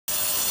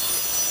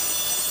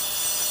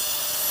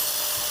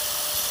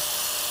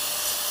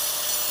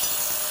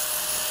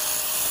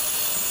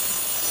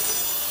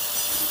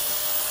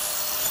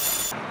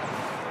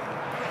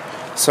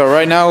So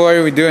right now, what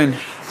are we doing?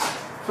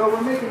 So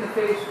we're making the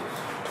faces.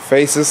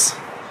 Faces?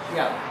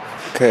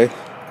 Yeah. Okay.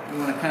 You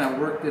want to kind of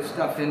work this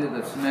stuff into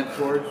the cement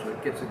board so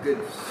it gets a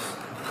good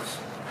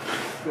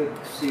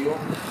seal.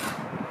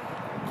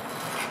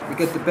 We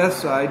get the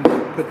best side,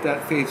 put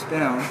that face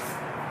down.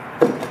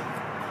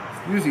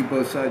 Usually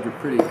both sides are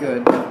pretty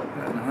good.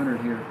 Got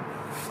 100 here.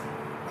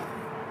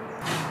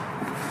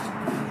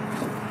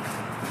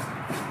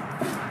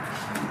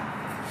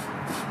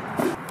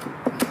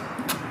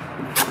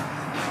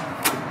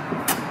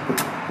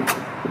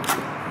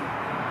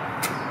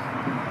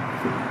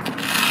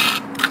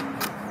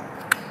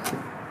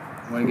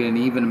 Want to get an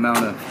even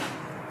amount of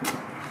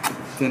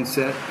thin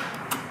set.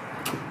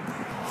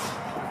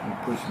 And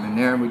push them in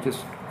there, and we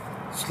just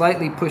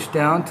slightly push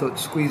down till it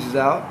squeezes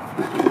out.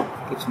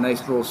 Gets a nice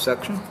little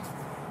section.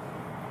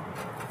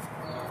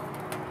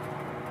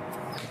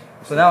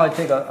 So now I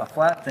take a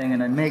flat thing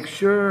and I make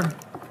sure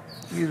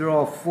these are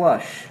all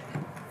flush.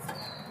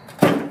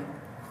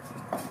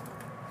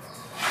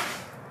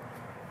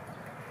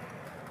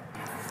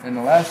 And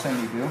the last thing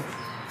we do,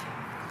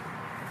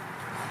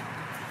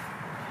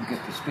 we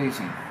get the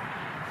spacing.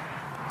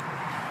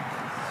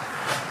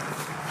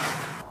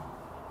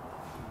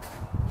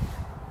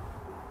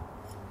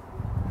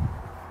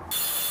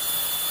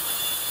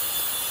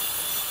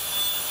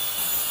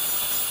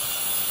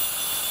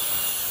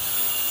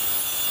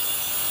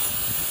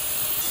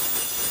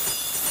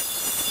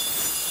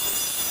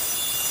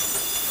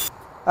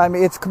 I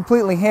mean, it's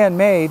completely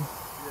handmade,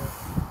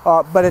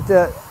 but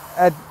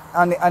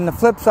on the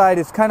flip side,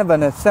 it's kind of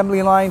an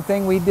assembly line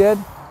thing we did.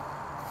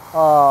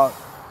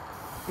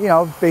 You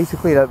know,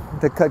 basically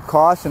to cut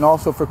costs and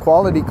also for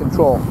quality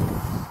control.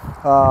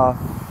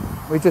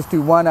 We just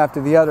do one after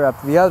the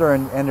other,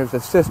 and there's a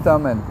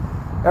system, and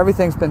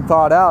everything's been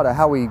thought out of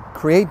how we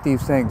create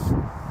these things.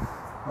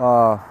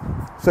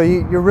 So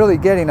you're really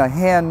getting a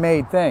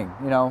handmade thing.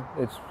 You know,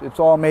 it's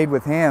all made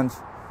with hands.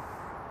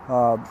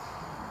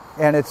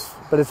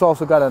 But it's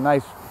also got a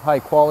nice high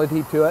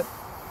quality to it,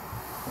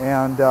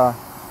 and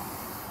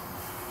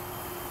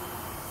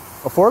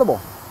affordable,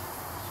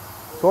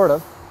 sort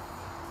of.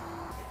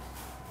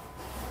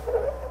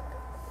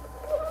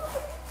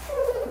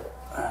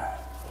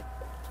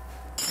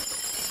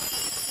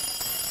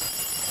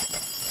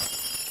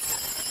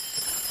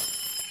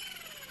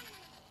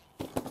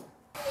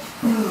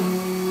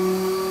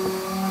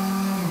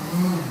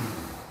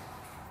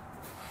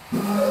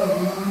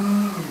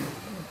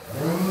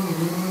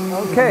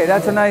 Okay,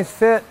 that's a nice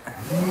fit.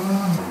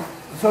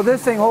 So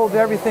this thing holds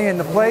everything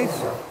into place.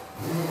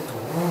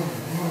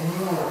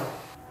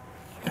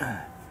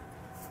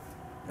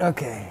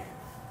 Okay.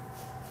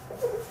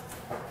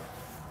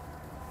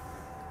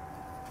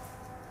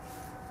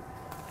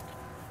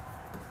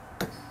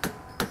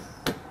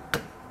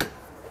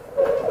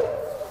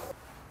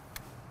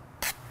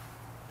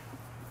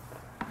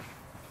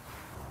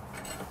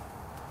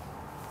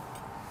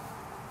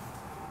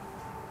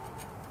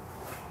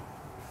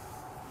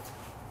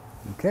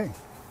 Okay,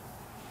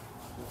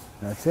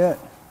 that's it.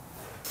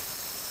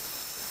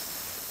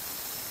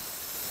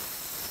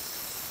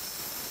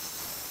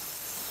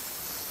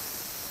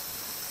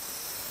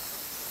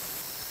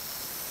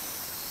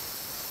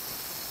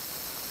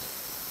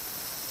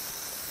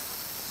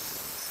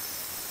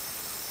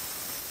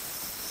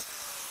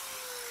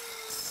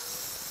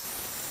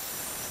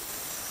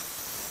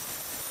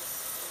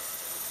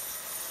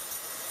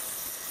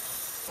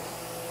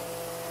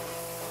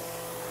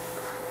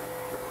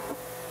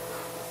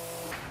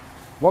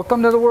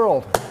 Welcome to the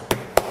world.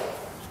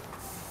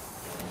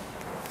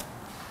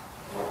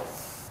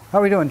 How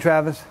are we doing,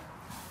 Travis?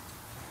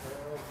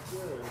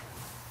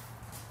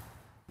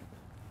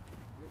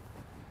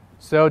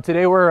 So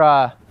today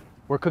we're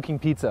cooking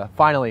pizza.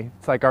 Finally,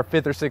 it's like our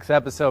 5th or 6th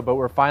episode, but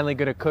we're finally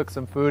going to cook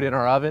some food in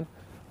our oven.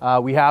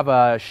 We have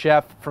a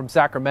chef from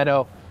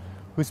Sacramento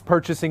who's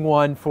purchasing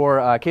one for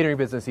a catering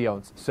business he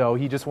owns. So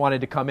he just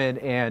wanted to come in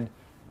and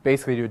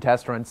basically do a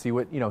test run, see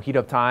what, heat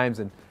up times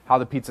and how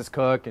the pizzas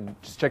cook, and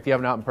just check the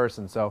oven out in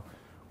person. So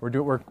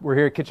we're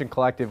here at Kitchen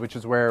Collective, which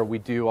is where we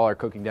do all our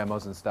cooking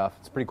demos and stuff.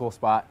 It's a pretty cool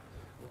spot.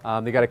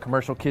 They got a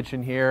commercial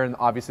kitchen here, and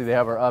obviously they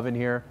have our oven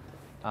here.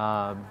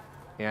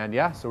 And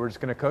yeah, so we're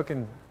just gonna cook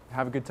and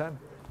have a good time.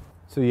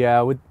 So yeah,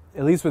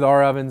 at least with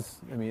our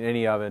ovens, I mean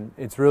any oven,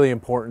 it's really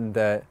important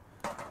that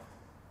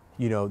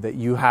that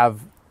you have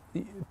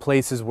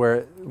places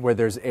where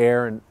there's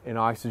air and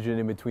oxygen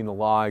in between the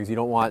logs. You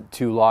don't want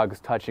 2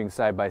 logs touching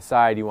side by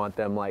side. You want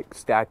them like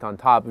stacked on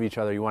top of each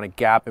other. You want a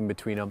gap in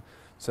between them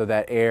so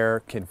that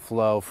air can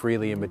flow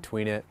freely in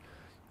between it.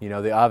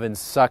 The oven's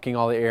sucking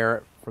all the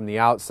air from the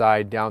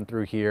outside down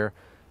through here,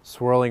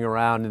 swirling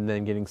around and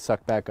then getting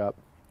sucked back up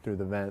through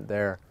the vent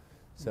there.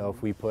 So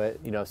if we put,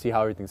 see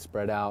how everything's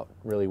spread out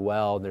really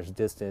well, and there's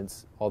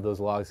distance, all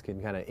those logs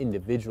can kind of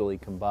individually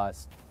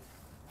combust.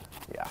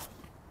 Yeah,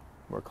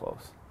 we're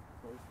close.